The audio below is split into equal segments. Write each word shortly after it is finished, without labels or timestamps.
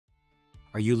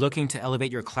Are you looking to elevate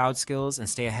your cloud skills and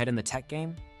stay ahead in the tech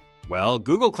game? Well,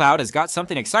 Google Cloud has got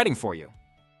something exciting for you.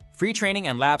 Free training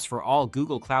and labs for all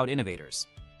Google Cloud innovators.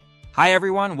 Hi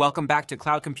everyone, welcome back to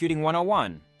Cloud Computing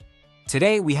 101.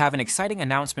 Today we have an exciting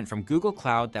announcement from Google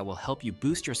Cloud that will help you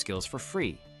boost your skills for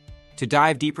free. To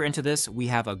dive deeper into this, we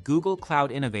have a Google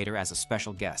Cloud Innovator as a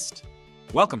special guest.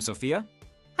 Welcome, Sophia.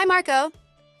 Hi, Marco.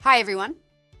 Hi, everyone.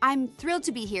 I'm thrilled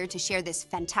to be here to share this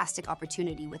fantastic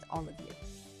opportunity with all of you.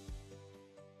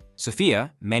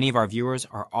 Sophia, many of our viewers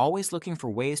are always looking for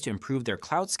ways to improve their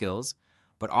cloud skills,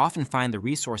 but often find the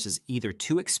resources either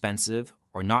too expensive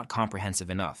or not comprehensive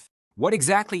enough. What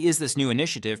exactly is this new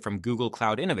initiative from Google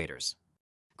Cloud Innovators?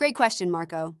 Great question,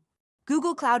 Marco.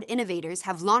 Google Cloud Innovators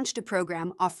have launched a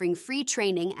program offering free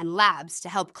training and labs to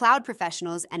help cloud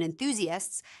professionals and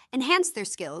enthusiasts enhance their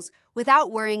skills without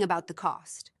worrying about the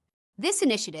cost. This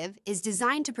initiative is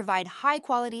designed to provide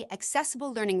high-quality,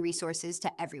 accessible learning resources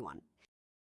to everyone.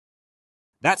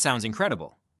 That sounds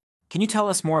incredible. Can you tell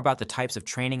us more about the types of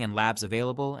training and labs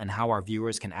available and how our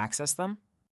viewers can access them?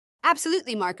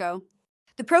 Absolutely, Marco.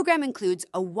 The program includes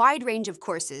a wide range of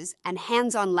courses and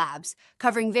hands-on labs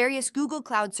covering various Google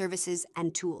Cloud services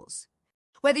and tools.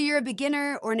 Whether you're a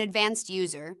beginner or an advanced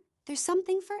user, there's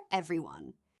something for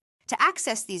everyone. To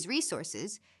access these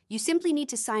resources, you simply need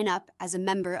to sign up as a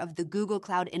member of the Google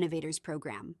Cloud Innovators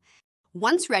Program.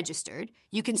 Once registered,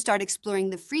 you can start exploring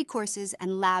the free courses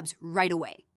and labs right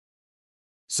away.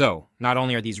 So, not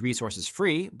only are these resources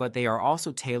free, but they are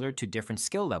also tailored to different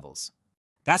skill levels.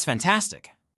 That's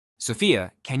fantastic.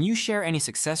 Sophia, can you share any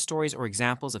success stories or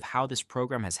examples of how this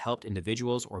program has helped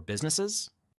individuals or businesses?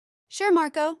 Sure,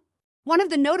 Marco. One of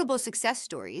the notable success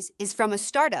stories is from a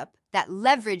startup that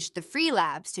leveraged the free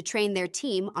labs to train their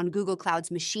team on Google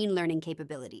Cloud's machine learning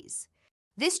capabilities.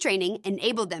 This training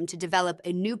enabled them to develop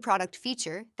a new product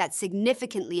feature that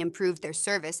significantly improved their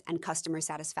service and customer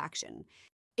satisfaction.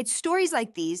 It's stories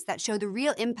like these that show the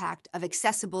real impact of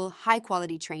accessible,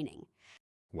 high-quality training.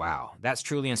 Wow, that's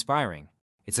truly inspiring.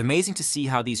 It's amazing to see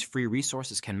how these free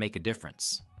resources can make a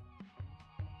difference.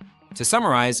 To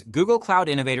summarize, Google Cloud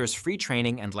Innovators' free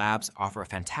training and labs offer a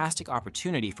fantastic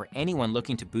opportunity for anyone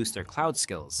looking to boost their cloud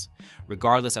skills,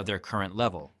 regardless of their current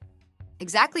level.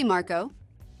 Exactly, Marco.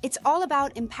 It's all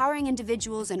about empowering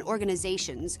individuals and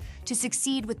organizations to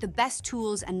succeed with the best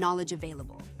tools and knowledge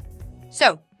available.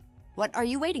 So, what are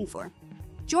you waiting for?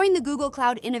 Join the Google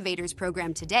Cloud Innovators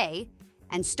Program today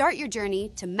and start your journey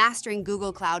to mastering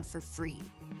Google Cloud for free.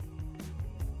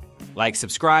 Like,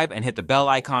 subscribe, and hit the bell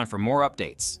icon for more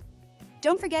updates.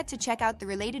 Don't forget to check out the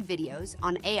related videos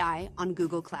on AI on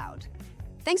Google Cloud.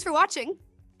 Thanks for watching!